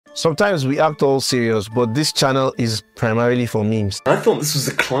Sometimes we act all serious, but this channel is primarily for memes. I thought this was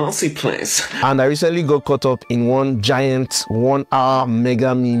a classy place. And I recently got caught up in one giant 1 hour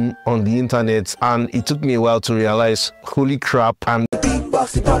mega meme on the internet, and it took me a while to realize, holy crap, and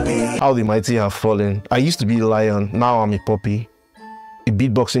Beatboxing Puppy, how the mighty have fallen. I used to be a lion, now I'm a puppy. A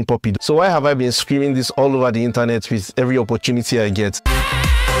beatboxing puppy. So why have I been screaming this all over the internet with every opportunity I get?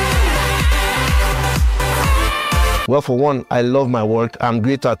 Well, for one, I love my work. I'm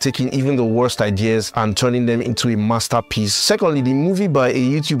great at taking even the worst ideas and turning them into a masterpiece. Secondly, the movie by a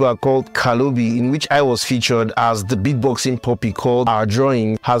YouTuber called Calobi, in which I was featured as the beatboxing puppy called Our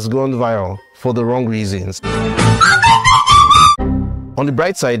Drawing, has gone viral for the wrong reasons. On the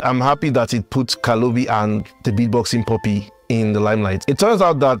bright side, I'm happy that it put Calobi and the beatboxing puppy in the limelight. It turns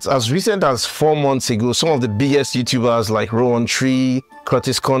out that as recent as 4 months ago, some of the biggest YouTubers like Rowan Tree,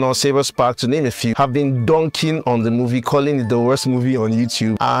 Curtis Connor, Saber Spark, to name a few, have been dunking on the movie, calling it the worst movie on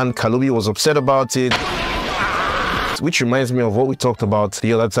YouTube, and Calobi was upset about it. Which reminds me of what we talked about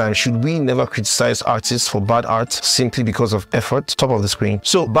the other time. Should we never criticize artists for bad art simply because of effort? Top of the screen.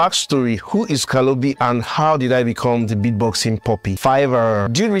 So, backstory: who is Calobi and how did I become the beatboxing puppy?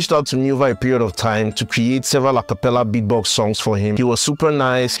 Fiverr. Dude reached out to me over a period of time to create several a cappella beatbox songs for him. He was super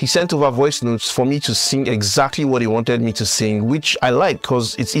nice. He sent over voice notes for me to sing exactly what he wanted me to sing, which I like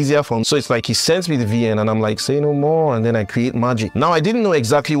because it's easier for him. So it's like he sends me the VN and I'm like, say no more, and then I create magic. Now, I didn't know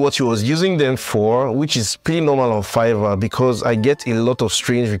exactly what he was using them for, which is pretty normal on Fiverr, because I get a lot of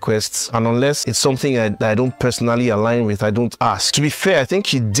strange requests, and unless it's something that I don't personally align with, I don't ask. To be fair, I think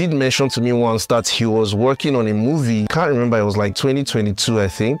he did mention to me once that he was working on a movie. Can't remember, it was like 2022, I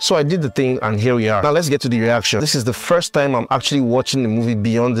think. So I did the thing, and here we are. Now let's get to the reaction. This is the first time I'm actually watching the movie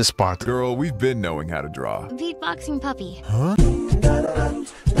beyond this part. Girl, we've been knowing how to draw. Beatboxing Puppy. Huh?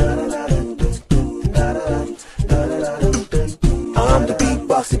 I'm the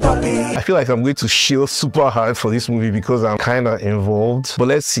beatboxing puppy. I feel like I'm going to shield super hard for this movie because I'm kind of involved, but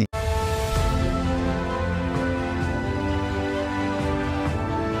let's see.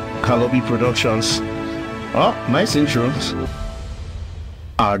 Calobi Productions. Oh, nice intros.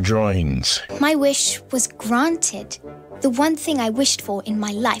 Our drawings. My wish was granted. The one thing I wished for in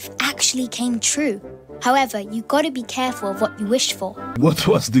my life actually came true. However, you gotta be careful of what you wished for. What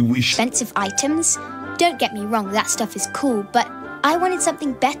was the wish? Expensive items? Don't get me wrong, that stuff is cool, but I wanted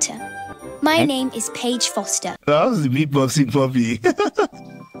something better. My name is Paige Foster. That was the beatboxing puppy.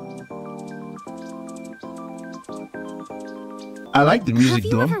 I like the music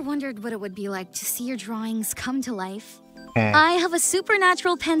though. Have you ever wondered what it would be like to see your drawings come to life? I have a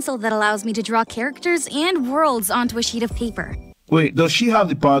supernatural pencil that allows me to draw characters and worlds onto a sheet of paper. Wait, does she have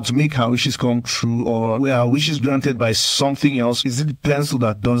the power to make her wishes come true, or were her wishes granted by something else? Is it the pencil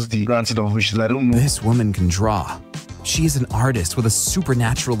that does the granting of wishes? I don't know. This woman can draw. She is an artist with a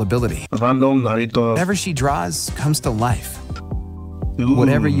supernatural ability. Random narrator. Whatever she draws comes to life. Ooh.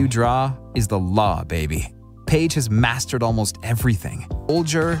 Whatever you draw is the law, baby. Paige has mastered almost everything.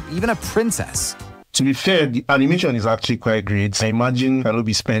 Soldier, even a princess. To be fair, the animation is actually quite great. I imagine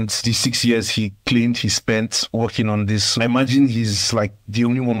Calobi spent the 6 years he claimed he spent working on this. I imagine he's like the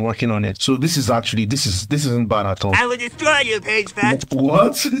only one working on it. So this is actually, this isn't bad at all. I will destroy you, Paige Fat.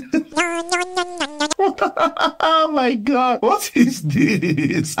 What? Oh my god, what is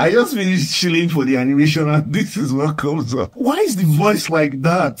this? I just finished chilling for the animation and this is what comes up. Why is the voice like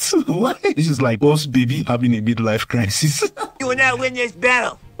that? Why? This is like Boss Baby having a midlife crisis. You will not win this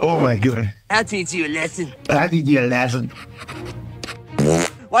battle. Oh my god. I'll teach you a lesson. I need you a lesson.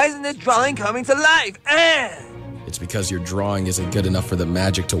 Why isn't this drawing coming to life? It's because your drawing isn't good enough for the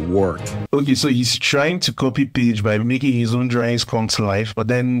magic to work. Okay, so he's trying to copy Paige by making his own drawings come to life, but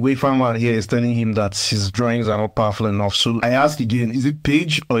then Wayfarmer here is telling him that his drawings are not powerful enough. So I ask again, is it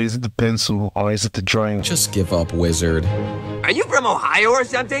Paige or is it the pencil or is it the drawing? Just give up, wizard. Are you from Ohio or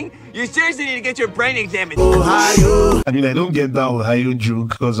something? You seriously need to get your brain examined. Ohio! I mean, I don't get that Ohio joke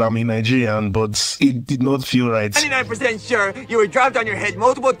because I'm a Nigerian, but it did not feel right. 99% sure you were dropped on your head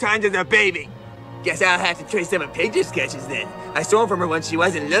multiple times as a baby. Guess I'll have to trace some of Paige's sketches then. I stole them from her when she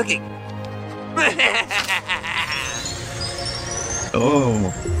wasn't looking.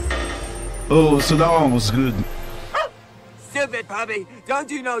 Oh, so that one was good. Stupid puppy. Don't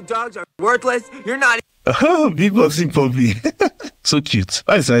you know dogs are worthless? You're not. Oh, beatboxing puppy. So cute.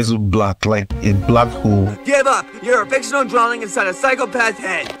 Why is his eyes so black, like a black hole? Give up. You're a fictional drawing inside a psychopath's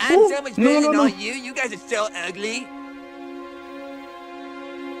head. I'm so much better than all you. You guys are still ugly.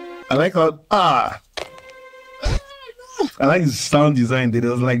 I like how, I like the sound design. There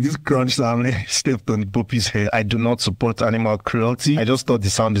was like this crunch sound stepped on the puppy's hair. I do not support animal cruelty. I just thought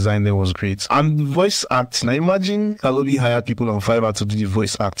the sound design there was great. And voice acting. Now imagine Calobi hired people on Fiverr to do the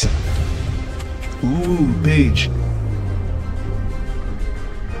voice acting. Ooh, Paige.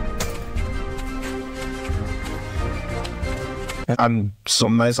 And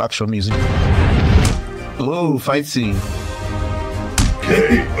some nice action music. Oh, fight scene.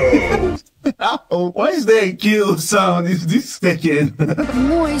 Oh, why is there a kill sound? Is this second?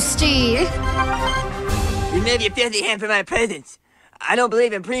 Moisty. You may be a filthy hand for my presence. I don't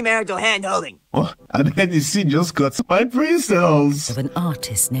believe in premarital hand-holding. Oh, and then the scene just got my brain cells. Of an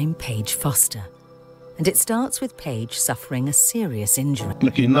artist named Paige Foster. And it starts with Paige suffering a serious injury.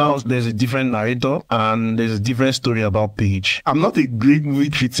 Okay, now there's a different narrator and there's a different story about Paige. I'm not a great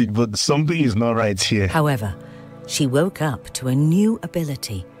movie critic, but something is not right here. However, she woke up to a new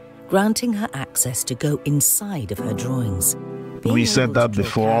ability, granting her access to go inside of her drawings. We said that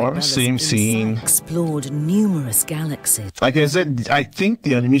before, same scene. Explored numerous galaxies. Like I said, I think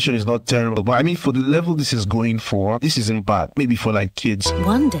the animation is not terrible, but I mean, for the level this is going for, this isn't bad. Maybe for like kids.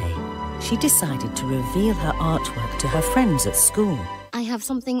 One day, she decided to reveal her artwork to her friends at school. I have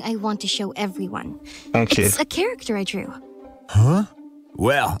something I want to show everyone. Okay. It's a character I drew. Huh?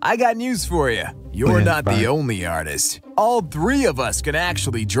 Well, I got news for you. You're not the only artist. All three of us can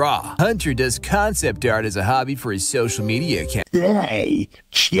actually draw. Hunter does concept art as a hobby for his social media account. Hey,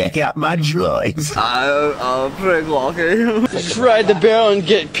 check out my drawings. Pretty walker. Ride the barrel and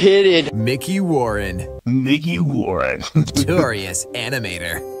get pitted. Mickey Warren. Mickey Warren. Notorious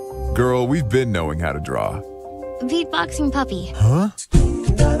animator. Girl, we've been knowing how to draw. Beatboxing Puppy. Huh?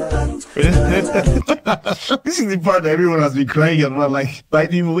 This is the part that everyone has been crying about. Like, by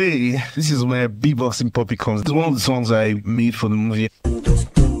the way, this is where Beatboxing Puppy comes. It's one of the songs I made for the movie. I'm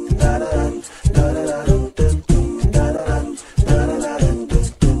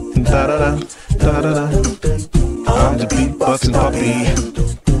the Beatboxing Puppy.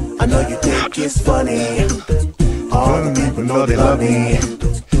 I know you think it's funny. All the people know they love me.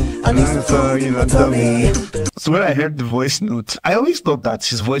 I need to tell you not dummy. So when I heard the voice note, I always thought that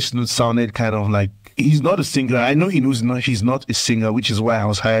his voice note sounded kind of like, he's not a singer. I know he knows he's not a singer, which is why I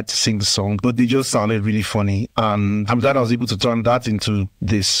was hired to sing the song, but they just sounded really funny. And I'm glad I was able to turn that into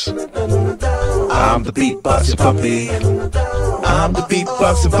this. I'm the Beatboxing Puppy. I'm the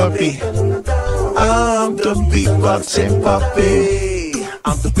Beatboxing Puppy. I'm the Beatboxing Puppy.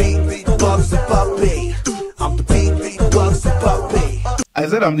 I'm the Beatboxing Puppy. I'm the Beatboxing Puppy. I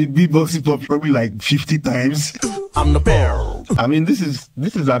said I'm the Beatboxing Puppy probably like 50 times. I'm the bear. I mean, this is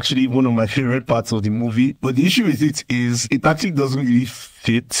actually one of my favorite parts of the movie. But the issue with it is it actually doesn't really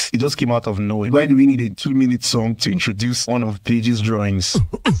fit. It just came out of nowhere. Why do we need a 2-minute song to introduce one of Paige's drawings?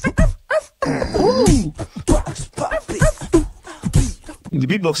 The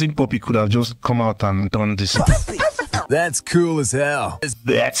Beatboxing Puppy could have just come out and done this. That's cool as hell.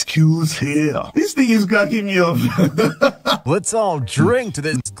 That's cool as hell. This thing is cracking me up. Let's all drink to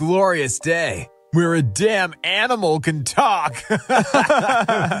this glorious day where a damn animal can talk.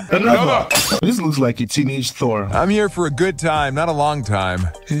 Another. This looks like a teenage Thor. I'm here for a good time, not a long time.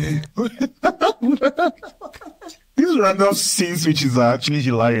 These random scenes which are actually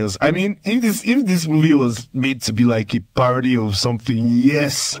hilarious. I mean, if this movie was made to be like a parody of something,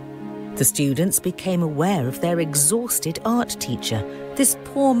 yes. The students became aware of their exhausted art teacher. This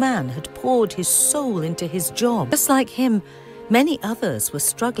poor man had poured his soul into his job. Just like him, many others were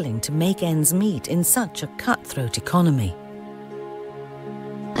struggling to make ends meet in such a cutthroat economy.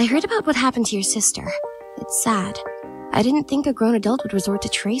 I heard about what happened to your sister. It's sad. I didn't think a grown adult would resort to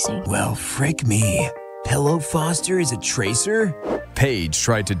tracing. Well, frick me. Pillow Foster is a tracer? Paige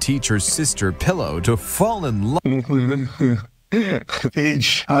tried to teach her sister Pillow to fall in love.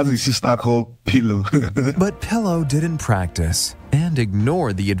 Paige has a sister called Pillow. But Pillow didn't practice and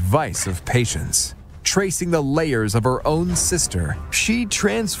ignored the advice of Patience. Tracing the layers of her own sister, she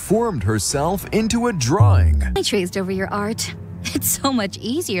transformed herself into a drawing. I traced over your art. It's so much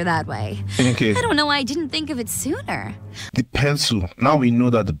easier that way. Okay. I don't know why I didn't think of it sooner. The pencil. Now we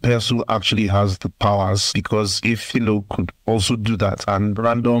know that the pencil actually has the powers, because if Philo could also do that and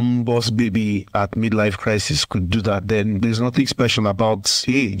random boss baby at midlife crisis could do that, then there's nothing special about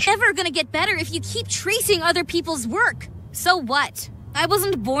Paige. Never gonna get better if you keep tracing other people's work. So what? I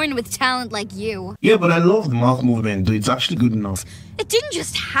wasn't born with talent like you. Yeah, but I love the mouth movement, dude. It's actually good enough. It didn't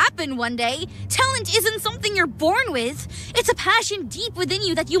just happen one day. Talent isn't something you're born with. It's a passion deep within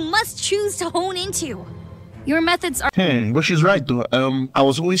you that you must choose to hone into. Your methods are... But she's right though. I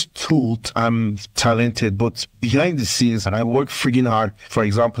was always told I'm talented, but behind the scenes, and I work freaking hard. For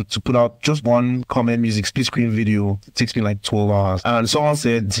example, to put out just one comment music split screen video, it takes me like 12 hours. And someone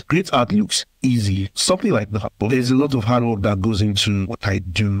said, great art looks easy, something like that. But there's a lot of hard work that goes into what I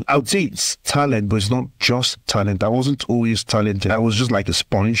do. I would say it's talent, but it's not just talent. I wasn't always talented. I was just like a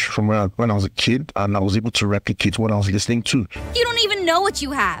sponge from when I was a kid, and I was able to replicate what I was listening to. You don't even know what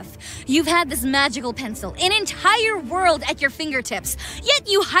you have. You've had this magical pencil, an entire world at your fingertips, yet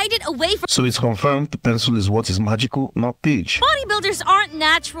you hide it away from... So it's confirmed the pencil is what is magical, not Paige. Bodybuilders aren't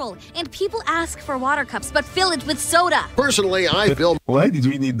natural, and people ask for water cups but fill it with soda. Personally, I feel... Why did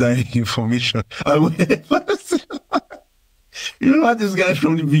we need that information? You know what, this guy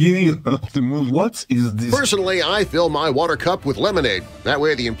from the beginning of the movie, what is this? Personally, I fill my water cup with lemonade. That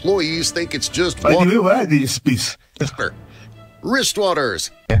way the employees think it's just water. By the way, why this piece? Wrist waters.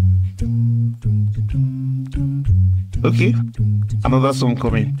 Okay, another song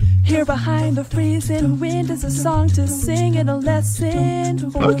coming. Here behind the freezing wind is a song to sing and a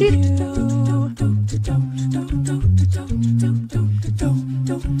lesson for you.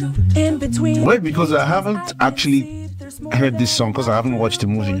 In between. Wait, because I haven't actually heard this song because I haven't watched the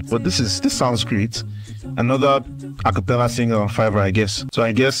movie. But this sounds great. Another acapella singer on Fiverr, I guess. So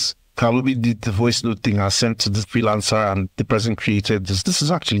I guess Calobi did the voice note thing I sent to the freelancer and the person created this. This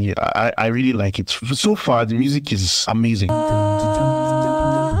is actually, I really like it. So far, the music is amazing.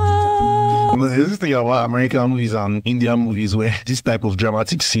 There's this thing about American movies and Indian movies where this type of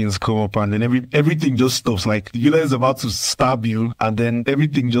dramatic scenes come up and then everything just stops. Like, the villain is about to stab you and then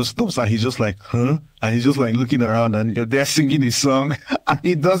everything just stops and he's just like, huh? And he's just like looking around and you're there singing his song and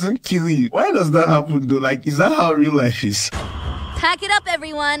he doesn't kill you. Why does that happen though? Like, is that how real life is? Pack it up,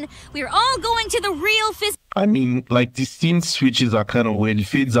 everyone. We're all going to the real I mean, like, the scene switches are kind of weird. It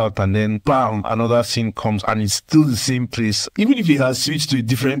fades out and then, bam, another scene comes and it's still the same place. Even if it has switched to a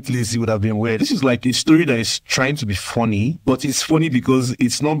different place, it would have been weird. This is like a story that is trying to be funny, but it's funny because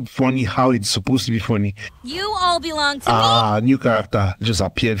it's not funny how it's supposed to be funny. You all belong to me. A new character just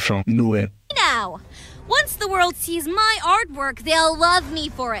appeared from nowhere. Now, once the world sees my artwork, they'll love me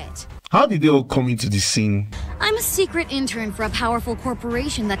for it. How did they all come into this scene? I'm a secret intern for a powerful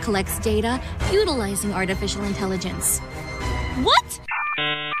corporation that collects data utilizing artificial intelligence. What?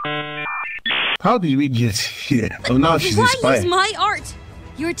 How did we get here? Oh, now she's a spy. Why use my art?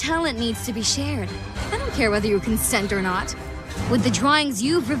 Your talent needs to be shared. I don't care whether you consent or not. With the drawings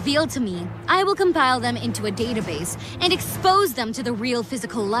you've revealed to me, I will compile them into a database and expose them to the real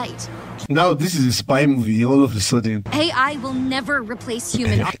physical light. Now this is a spy movie all of a sudden. AI will never replace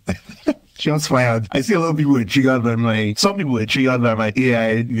human art. Shots fired. I see a lot of people were triggered by my... Some people were triggered by my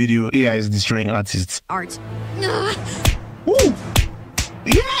AI video. AI is destroying artists. Art. Ooh!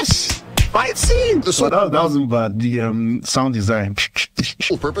 Yes! Fight scene! So that wasn't bad. The sound design.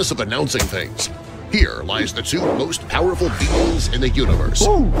 The purpose of announcing things. Here lies the two most powerful beings in the universe.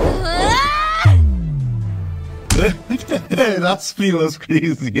 That speed was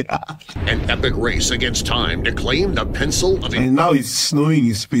crazy. An epic race against time to claim the pencil of... And now it's snowing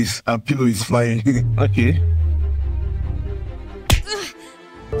in space and Pillow is flying. Okay.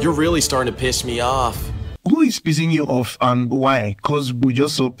 You're really starting to piss me off. Who is pissing you off and why? Because we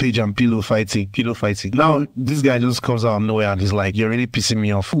just saw Paige and Pillow fighting. Now, this guy just comes out of nowhere and he's like, you're really pissing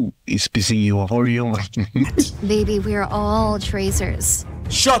me off. Who is pissing you off? Or you? Baby, we're all tracers.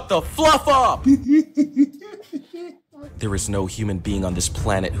 Shut the fluff up! There is no human being on this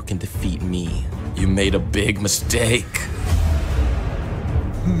planet who can defeat me. You made a big mistake.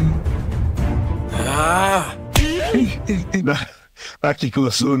 Actually,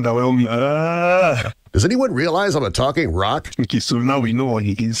 so underwhelming. Does anyone realize I'm a talking rock? Okay, so now we know what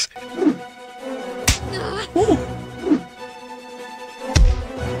he is.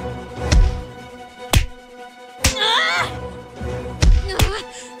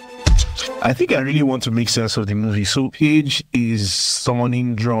 I think I really want to make sense of the movie. So Paige is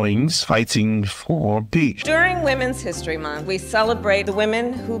summoning drawings, fighting for Paige. During Women's History Month, we celebrate the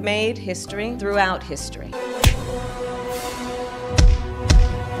women who made history throughout history.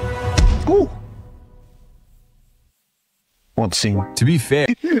 Ooh. What scene? To be fair,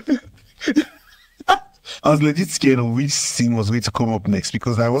 I was legit scared of which scene was going to come up next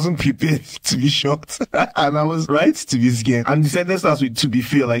because I wasn't prepared to be shocked. And I was right to be scared. And the sentence starts with, to be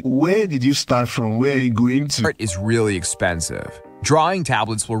fair, like, where did you start from? Where are you going to? Art is really expensive. Drawing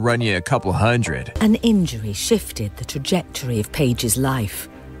tablets will run you a couple hundred. An injury shifted the trajectory of Paige's life.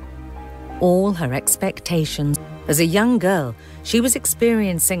 All her expectations. As a young girl, she was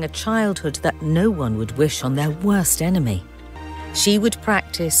experiencing a childhood that no one would wish on their worst enemy. She would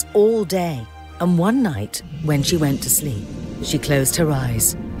practice all day, And one night, when she went to sleep, she closed her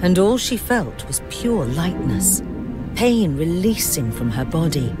eyes, and all she felt was pure lightness, pain releasing from her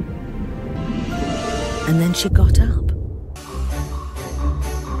body. And then she got up.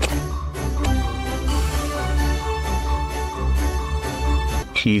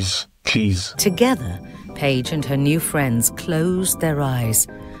 Keys. Together, Paige and her new friends closed their eyes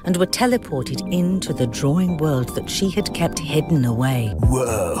and were teleported into the drawing world that she had kept hidden away.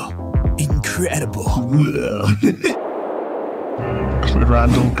 Whoa, incredible. Whoa.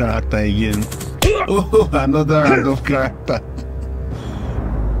 Random character again. Oh, another random character.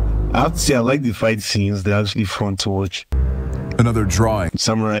 I have to say, I like the fight scenes. They're actually fun to watch. Another drawing.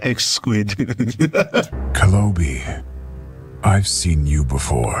 Samurai X Squid. Calobi, I've seen you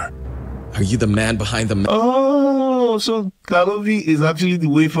before. Are you the man behind the... Oh, so Calobi is actually the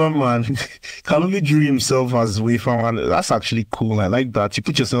wafer man. Calobi drew himself as wafer man. That's actually cool. I like that. You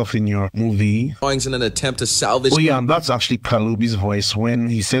put yourself in your movie. Drawings in an attempt to salvage... Oh yeah, and that's actually Calobi's voice. When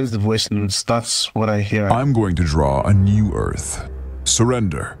he sends the voice notes, that's what I hear. I'm going to draw a new Earth.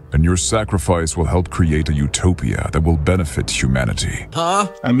 Surrender, and your sacrifice will help create a utopia that will benefit humanity. Huh?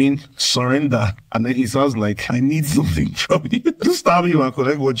 I mean, surrender. And then he sounds like, I need something from you. Just stab you and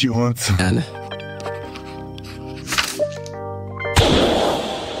collect what you want. And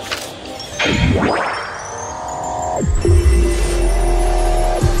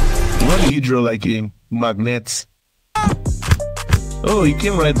why did he draw like a magnet? Oh, he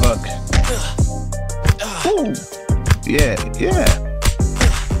came right back. Oh, yeah.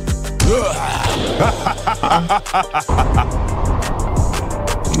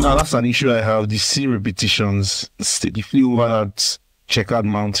 Now that's an issue I have. The C repetitions. He flew over that checkered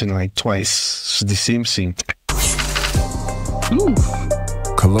mountain like twice. It's the same scene. Ooh.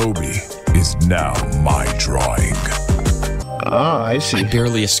 Calobi is now my drawing. Ah, I see. I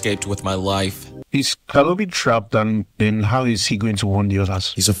barely escaped with my life. Is Calobi trapped, and then how is he going to warn the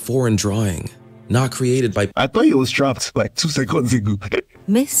others? He's a foreign drawing, not created by... I thought he was trapped like 2 seconds ago.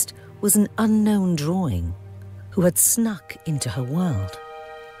 Mist was an unknown drawing who had snuck into her world.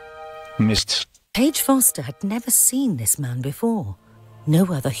 Mist. Paige Foster had never seen this man before.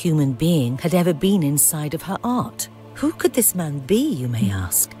 No other human being had ever been inside of her art. Who could this man be, you may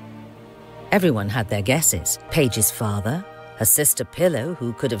ask? Everyone had their guesses. Paige's father, her sister Pillow,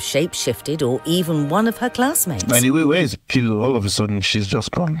 who could have shape-shifted, or even one of her classmates. Anyway, where is Pillow? All of a sudden, she's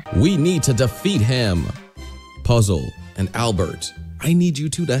just gone. We need to defeat him. Puzzle and Albert, I need you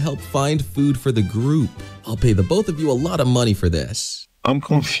two to help find food for the group. I'll pay the both of you a lot of money for this. I'm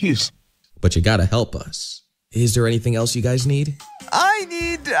confused. But you gotta help us. Is there anything else you guys need? I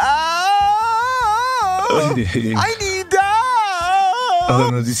need... Oh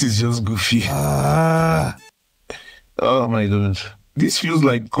no, this is just goofy. Oh my god. This feels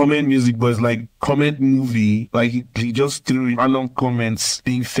like comment music, but it's like comment movie. Like he just threw random comments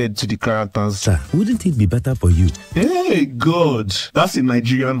being fed to the characters. Sir, wouldn't it be better for you? Hey God, that's a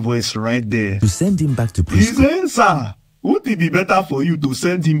Nigerian voice right there. To send him back to prison. He said, sir, would it be better for you to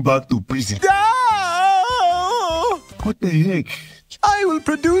send him back to prison? No! What the heck? I will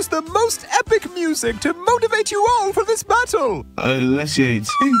produce the most epic music to motivate you all for this battle. Let's hear it.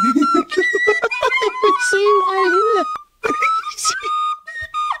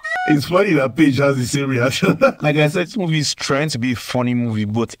 It's funny that Paige has the same reaction. Like I said, this movie is trying to be a funny movie,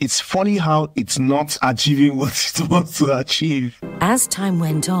 but it's funny how it's not achieving what it wants to achieve. As time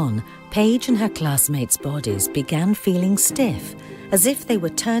went on, Paige and her classmates' bodies began feeling stiff, as if they were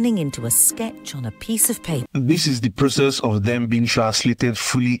turning into a sketch on a piece of paper. This is the process of them being translated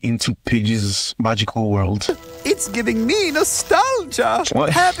fully into Paige's magical world. It's giving me nostalgia. What?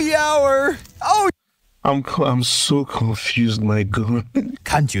 Happy hour. Oh, I'm so confused, my God.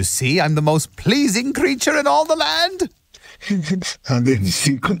 Can't you see I'm the most pleasing creature in all the land? And then the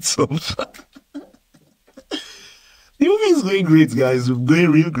scene cuts off. The movie is going great, guys.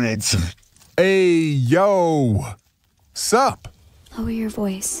 Going real great. Hey, yo. Sup? Lower your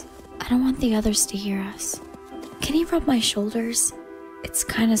voice. I don't want the others to hear us. Can you rub my shoulders? It's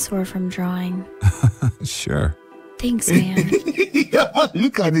kind of sore from drawing. Sure. Thanks, man. Yeah,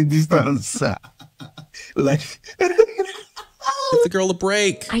 look at the distance. Like, give the girl a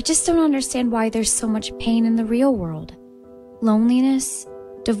break. I just don't understand why there's so much pain in the real world. Loneliness,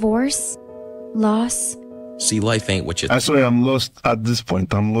 divorce, loss. See, life ain't what you... I swear I'm lost at this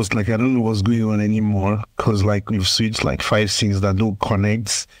point. I'm lost. Like, I don't know what's going on anymore. Because, like, we've switched, like, 5 scenes that don't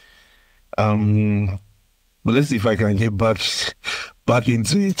connect. But let's see if I can get back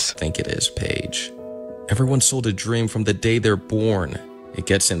into it. I think it is, Paige. Everyone sold a dream from the day they're born. It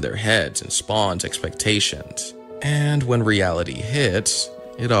gets in their heads and spawns expectations. And when reality hits,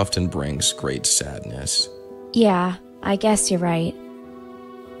 it often brings great sadness. Yeah, I guess you're right.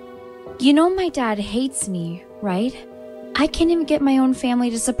 You know my dad hates me, right? I can't even get my own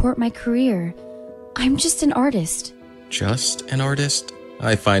family to support my career. I'm just an artist. Just an artist?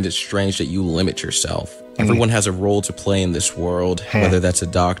 I find it strange that you limit yourself. Everyone has a role to play in this world, whether that's a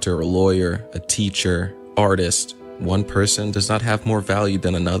doctor, a lawyer, a teacher, artist. One person does not have more value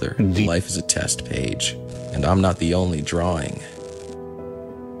than another. Life is a test page, and I'm not the only drawing.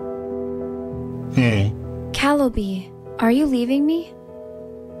 Calobi, are you leaving me?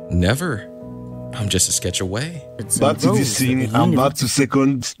 Never. I'm just a sketch away. Back to the scene, I'm back to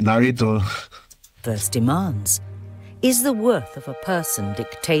second narrator. First demands. Is the worth of a person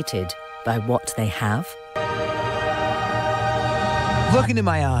dictated by what they have? Look into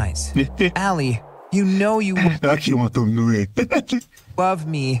my eyes. Allie, you know you actually want to know it. Love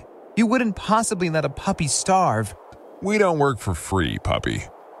me. You wouldn't possibly let a puppy starve. We don't work for free, puppy.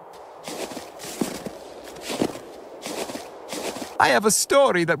 I have a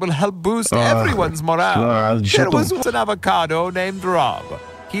story that will help boost everyone's morale. There was once an avocado named Rob.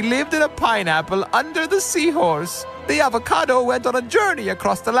 He lived in a pineapple under the seahorse. The avocado went on a journey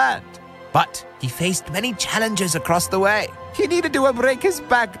across the land. But he faced many challenges across the way. He needed to break his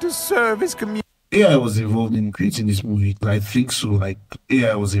back to serve his community. AI was involved in creating this movie. I think so. Like,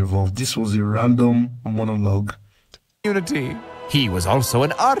 AI was involved. This was a random monologue. He was also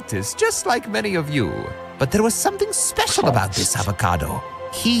an artist, just like many of you. But there was something special about this avocado.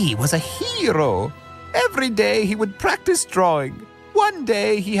 He was a hero. Every day he would practice drawing. One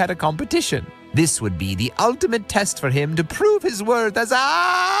day he had a competition. This would be the ultimate test for him to prove his worth. As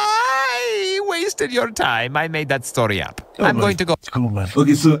I wasted your time, I made that story up. I'm going to go. Cool, man.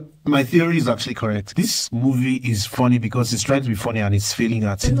 Okay, so my theory is actually correct. This movie is funny because it's trying to be funny and it's failing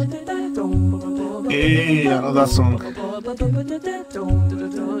at it. Hey, another song.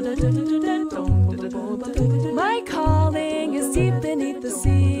 My calling is deep beneath the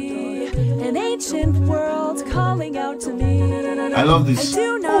sea, an ancient world calling out to me. I love this. I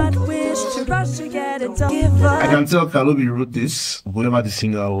do not wish to rush to get it done. Give up. I can tell Calobi wrote this. Whoever the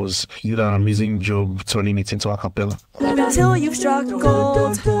singer was, he did an amazing job turning it into a cappella. Until you've struck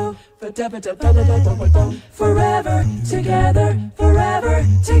gold. Forever together, forever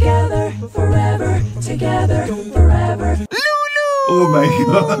together, forever together, forever. Oh my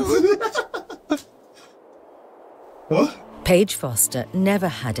god. What? Paige Foster never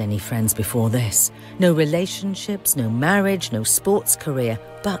had any friends before this. No relationships, no marriage, no sports career.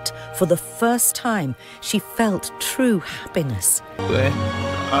 But for the first time, she felt true happiness.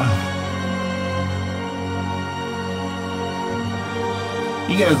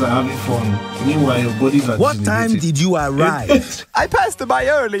 You guys are having fun. Meanwhile, your bodies are What time did you arrive? I passed by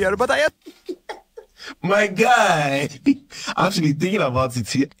earlier, but I... My guy! Actually, thinking about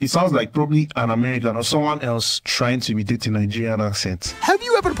it, it sounds like probably an American or someone else trying to imitate a Nigerian accent. Have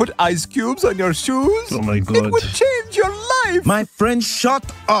you ever put ice cubes on your shoes? Oh my god. It would change your life! My friend, shut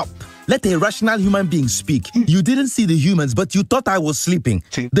up! Let a rational human being speak. You didn't see the humans, but you thought I was sleeping.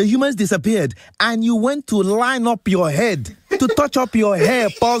 The humans disappeared, and you went to line up your head to touch up your hair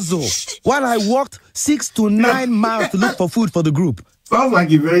puzzle while I walked 6 to 9 miles to look for food for the group. Sounds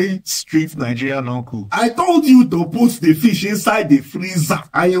like a very strict Nigerian uncle. I told you to put the fish inside the freezer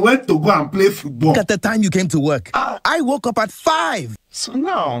and you went to go and play football. Look at the time you came to work. I woke up at 5. So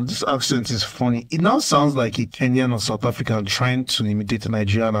now, this accent is funny. It now sounds like a Kenyan or South African trying to imitate a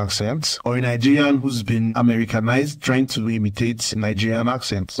Nigerian accent, or a Nigerian who's been Americanized trying to imitate a Nigerian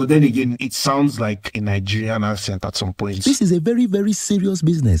accent. But then again, it sounds like a Nigerian accent at some point. This is a very, very serious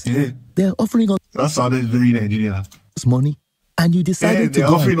business. Yeah. They're offering us... That sounded very Nigerian. ...money. And you decided they're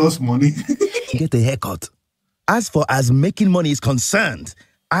offering us money. Get a haircut. As far as making money is concerned,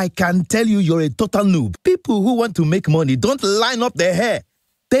 I can tell you you're a total noob. People who want to make money don't line up their hair.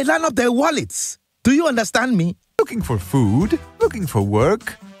 They line up their wallets. Do you understand me? Looking for food? Looking for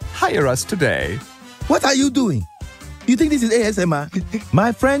work? Hire us today. What are you doing? You think this is ASMR?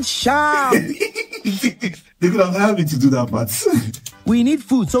 My friend, shout. They could have had me to do that part. We need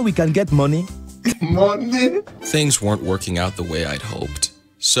food so we can get money. Money? Things weren't working out the way I'd hoped,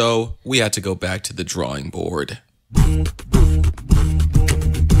 so we had to go back to the drawing board.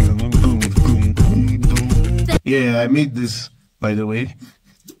 Yeah, I made this, by the way.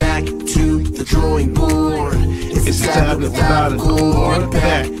 Back to the drawing board. It's a tablet without a cord.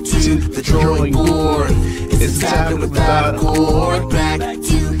 Back to the drawing board. It's a tablet without a cord. Back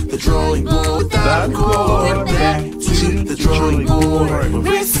to the drawing board. Without a cord. Back to the drawing board. My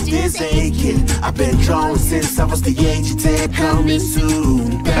wrist is aching. I've been drawing since I was the age of 10. Coming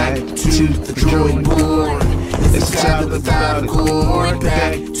soon. Back to the drawing board. It's time without a chord.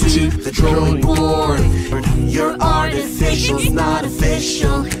 Back to the drawing board. You're artificial's not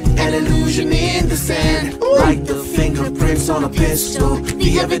official. An illusion in the sand, like the fingerprints on a pistol.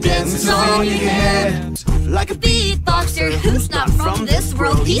 The evidence is on your head. Like a beatboxer who's not from this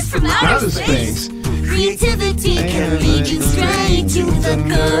world, he's from outer space. Creativity can lead you straight to the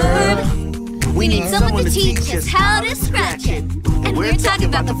curb. We need someone to teach us how to scratch it. And we're talking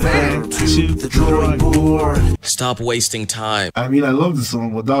about the verb. To the drawing board. Stop wasting time. I mean, I love the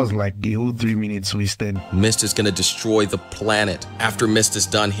song, but that was like the whole 3 minutes wasted. Mist is gonna destroy the planet. After Mist is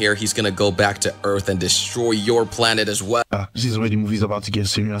done here, he's gonna go back to Earth and destroy your planet as well. This is where the movie's about to get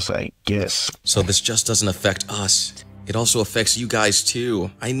serious, I guess. So this just doesn't affect us. It also affects you guys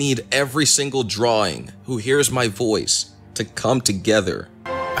too. I need every single drawing who hears my voice to come together.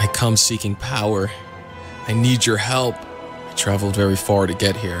 I come seeking power. I need your help. I traveled very far to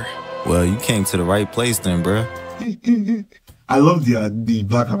get here. Well, you came to the right place then, bruh. I love the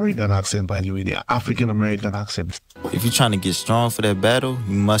Black American accent, by the way, the African American accent. If you're trying to get strong for that battle,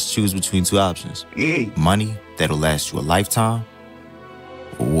 you must choose between 2 options. Hey. Money that'll last you a lifetime,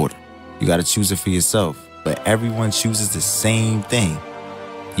 or water. You gotta choose it for yourself, but everyone chooses the same thing.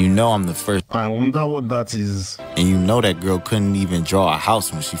 You know I'm the first. I wonder what that is. And you know that girl couldn't even draw a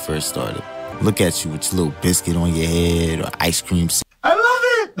house when she first started. Look at you with your little biscuit on your head or ice cream. I love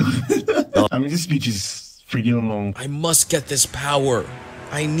it! I mean, this speech is freaking long. I must get this power.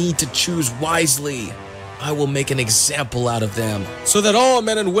 I need to choose wisely. I will make an example out of them, so that all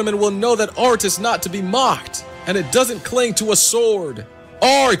men and women will know that art is not to be mocked, and it doesn't cling to a sword.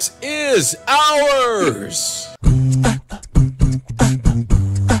 Art is ours!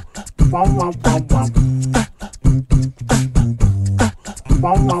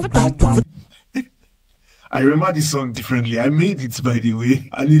 I remember this song differently. I made it, by the way,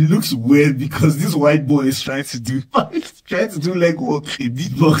 and it looks weird because this white boy is trying to do like what a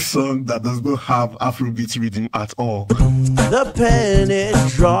beatbox song that does not have Afrobeat rhythm at all. The pen, it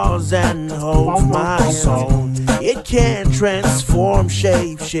draws and holds my soul. It can transform,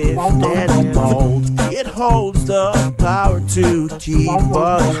 shape, shift, and mold. It holds the power to keep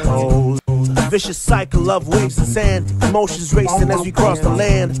us whole. A vicious cycle of waves and sand, emotions racing as we cross the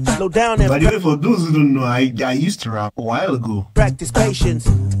land. Slow down and... By the way, for those who don't know, I used to rap a while ago. Practice patience.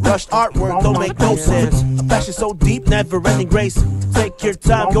 Rushed artwork don't make no sense. A passion so deep, never-ending grace. Take your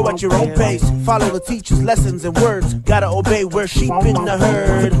time, go at your own pace. Follow the teacher's lessons and words. Gotta obey, we're sheep in the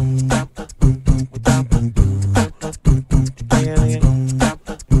herd.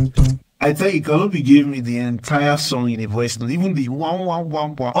 I tell you, Calobi gave me the entire song in a voice note, even the wah wah wah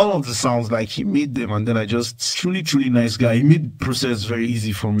wah, all of the sounds, like he made them, and then I just, truly nice guy. He made the process very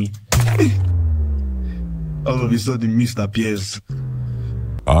easy for me. All of a sudden, mist appears.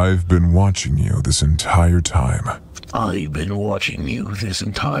 I've been watching you this entire time. I've been watching you this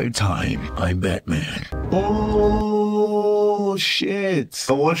entire time. I'm Batman. Oh, shit.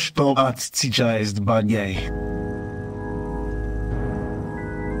 A washed up art teacher is the bad guy.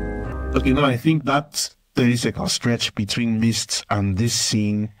 Okay, now I think that 30-second stretch between Mist and this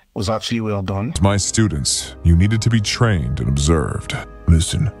scene was actually well done. To my students, you needed to be trained and observed.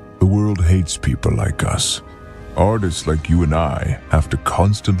 Listen, the world hates people like us. Artists like you and I have to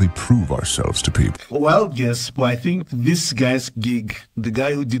constantly prove ourselves to people. Well, yes, but I think this guy's gig, the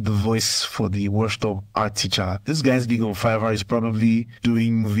guy who did the voice for the washed up art teacher, this guy's gig on Fiverr is probably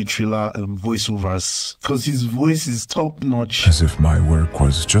doing movie trailer voiceovers, because his voice is top notch. As if my work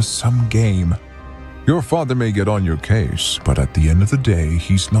was just some game. Your father may get on your case, but at the end of the day,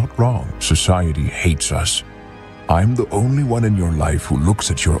 he's not wrong. Society hates us. I'm the only one in your life who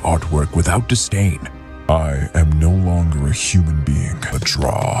looks at your artwork without disdain. I am no longer a human being, a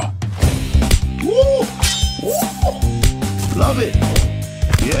draw. Woo! Woo! Love it.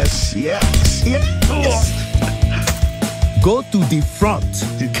 Yes, yes, yes. Go to the front,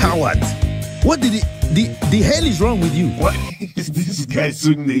 coward. What did the hell is wrong with you? What is this guy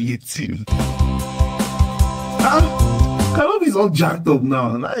so negative? Calobi's all jacked up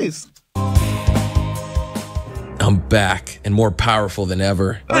now. Nice. I'm back and more powerful than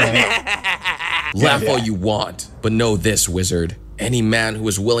ever. Laugh all you want, but know this, wizard. Any man who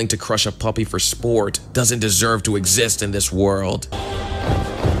is willing to crush a puppy for sport doesn't deserve to exist in this world.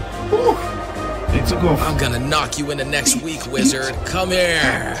 Ooh, it took off. I'm gonna knock you into next week, wizard. Come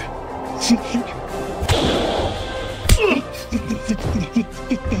here.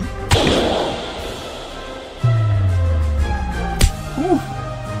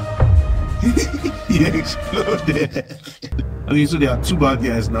 He exploded. Okay, so there are two bad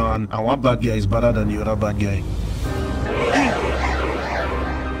guys now, and one bad guy is better than the other bad guy.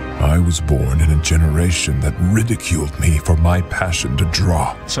 I was born in a generation that ridiculed me for my passion to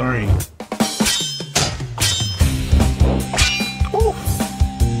draw. Sorry.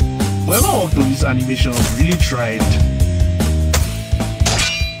 Whoever worked on this animation really tried.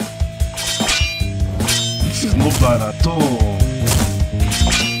 This is not bad at all.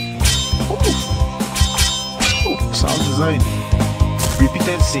 Oh, sound design.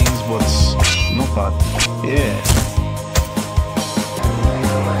 Repeated scenes, but not bad. Yeah.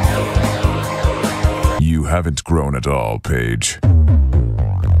 You haven't grown at all, Paige.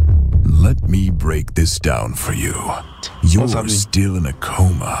 Let me break this down for you. You're still in a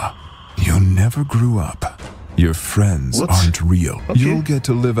coma. You never grew up. Your friends aren't real. Okay. You'll get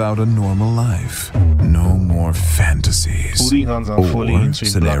to live out a normal life. No more fantasies or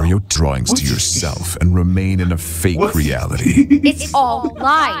scenario drawings to yourself and remain in a fake reality. It's all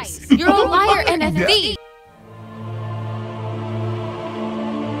lies. You're a liar and a thief.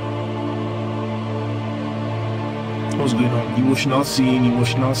 What's going on? Emotional scene.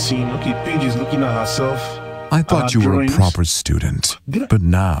 Okay, Paige is looking at herself. I thought you were a proper student, but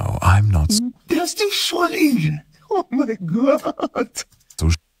now I'm not They're still swallowing. Oh my god. So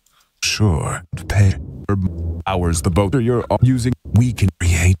sure. Pay hours the boat you're using. We can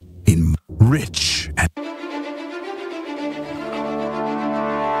create in rich and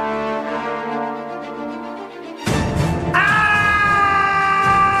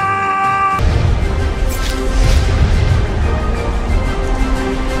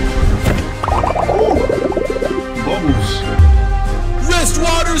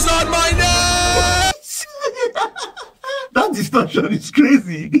Wristwaters on my neck! That distortion is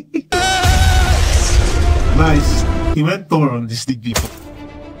crazy. Nice. He went Thor on this thing before.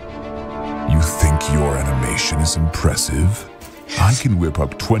 You think your animation is impressive? I can whip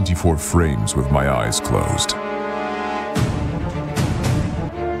up 24 frames with my eyes closed.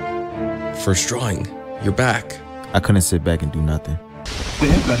 First drawing, you're back. I couldn't sit back and do nothing. The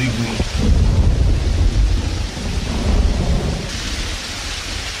heck are they doing?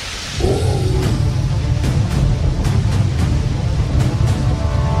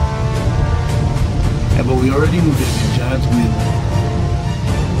 Yeah, but we already know there's a giant wheel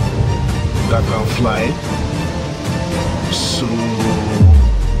that can fly. So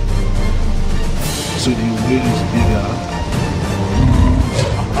the wheel is bigger.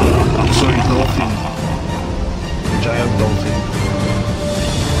 Sorry, dolphin. Giant dolphin.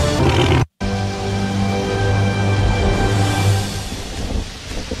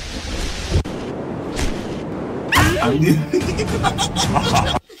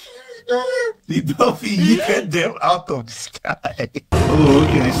 The dolphin yeeted them out of the sky. Oh,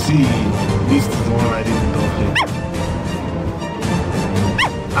 okay, I see. This is the one riding the dolphin.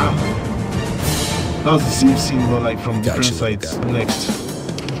 That was the same scene, but like from different sides. Next.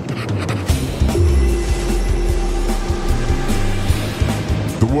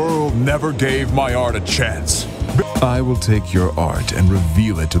 The world never gave my art a chance. I will take your art and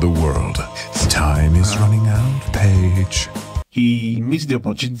reveal it to the world. Time is running out, Paige. He missed the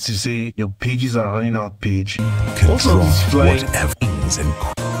opportunity to say, your pages are running out, Paige. Can draw whatever and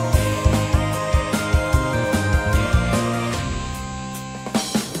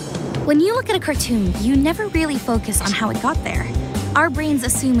When you look at a cartoon, you never really focus on how it got there. Our brains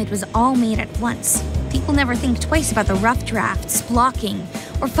assume it was all made at once. People never think twice about the rough drafts, blocking,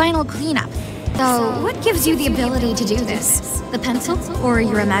 or final cleanup. So, what gives you the ability to do this? The pencil or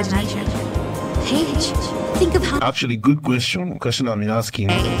your imagination? Paige, think of how— Actually, good question. Question I've been asking.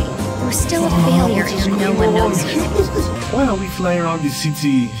 You're still a failure and no one knows you. Why are we flying around the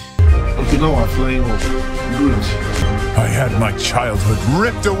city? Okay, now we're flying up. Good. I had my childhood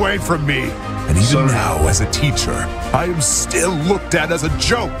ripped away from me. And even now, as a teacher, I am still looked at as a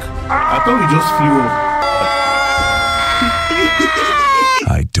joke. I thought we just flew up.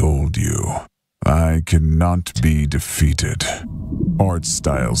 I told you, I cannot be defeated. Art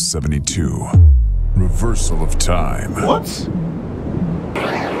style 72. Reversal of time. What?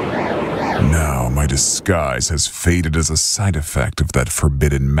 Now my disguise has faded as a side effect of that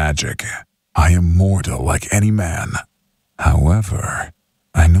forbidden magic. I am mortal like any man. However,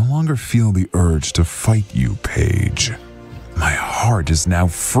 I no longer feel the urge to fight you, Paige. My heart is now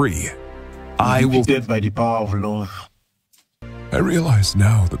free. I will— Defeated by the power of love. I realize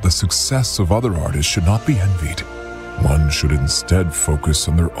now that the success of other artists should not be envied. One should instead focus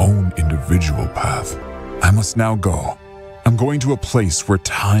on their own individual path. I must now go. I'm going to a place where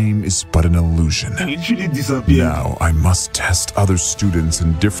time is but an illusion. It literally disappeared. Now I must test other students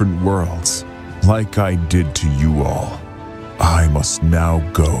in different worlds, like I did to you all. I must now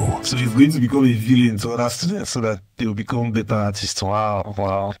go. So he's going to become a villain to other students so that they will become better artists. Wow,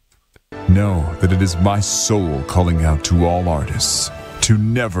 wow. Know that it is my soul calling out to all artists to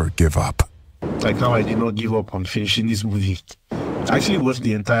never give up. Like how I did not give up on finishing this movie. I actually watched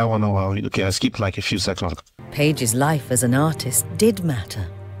the entire 1 hour. Okay, I skipped like a few seconds. Paige's life as an artist did matter.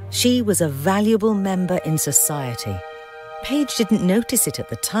 She was a valuable member in society. Paige didn't notice it at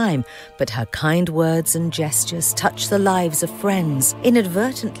the time, but her kind words and gestures touched the lives of friends,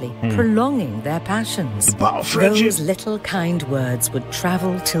 inadvertently prolonging their passions. Those little kind words would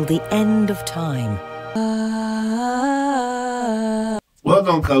travel till the end of time. Well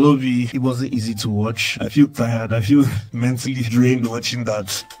done, Calobi. It wasn't easy to watch. I feel tired. I feel mentally drained watching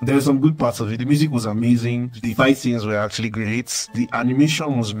that. There were some good parts of it. The music was amazing. The fight scenes were actually great. The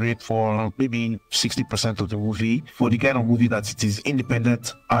animation was great for maybe 60% of the movie. For the kind of movie that it is,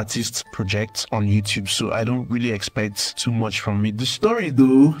 independent artist project on YouTube. So I don't really expect too much from it. The story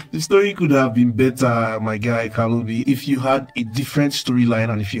though, the story could have been better, my guy Calobi, if you had a different storyline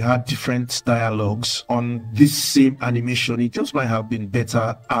and if you had different dialogues on this same animation. It just might have been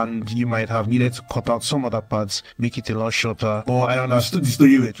better, and you might have needed to cut out some other parts, make it a lot shorter. But I understood the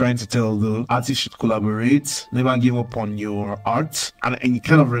story you were trying to tell though. Artists should collaborate, never give up on your art, and it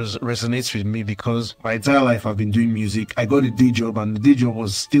kind of resonates with me because my entire life I've been doing music. I got a day job, and the day job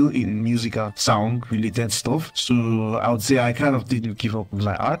was still in musical sound related stuff, so I would say I kind of didn't give up with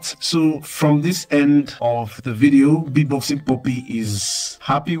my art. So from this end of the video, Beatboxing Puppy is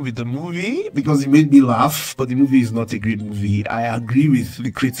happy with the movie because it made me laugh, but the movie is not a great movie. I agree with the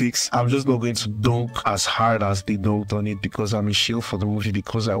critics. I'm just not going to dunk as hard as they dunked on it because I'm a shield for the movie,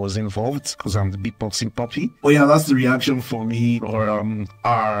 because I was involved, because I'm the Beatboxing Puppy. But yeah, that's the reaction for me, or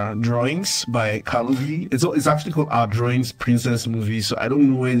Our Drawings by Calobi. It's actually called Our Drawings Princess Movie, so I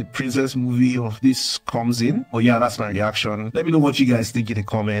don't know where the princess movie of this comes in. But yeah, that's my reaction. Let me know what you guys think in the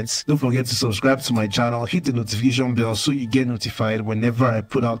comments. Don't forget to subscribe to my channel, hit the notification bell so you get notified whenever I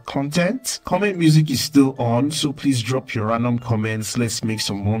put out content. Comment music is still on, so please drop your random comments. Let's make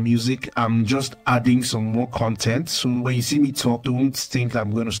some more music. I'm just adding some more content, so when you see me talk, don't think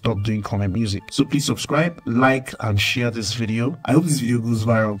I'm going to stop doing comment music. So please subscribe, like, and share this video. I hope this video goes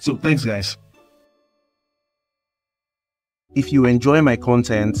viral. So thanks guys. If you enjoy my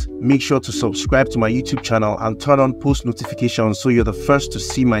content, make sure to subscribe to my YouTube channel and turn on post notifications so you're the first to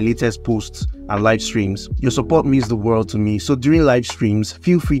see my latest posts and live streams. Your support means the world to me, so during live streams,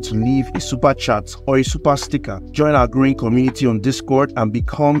 feel free to leave a super chat or a super sticker. Join our growing community on Discord and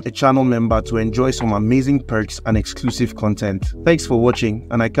become a channel member to enjoy some amazing perks and exclusive content. Thanks for watching,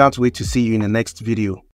 and I can't wait to see you in the next video.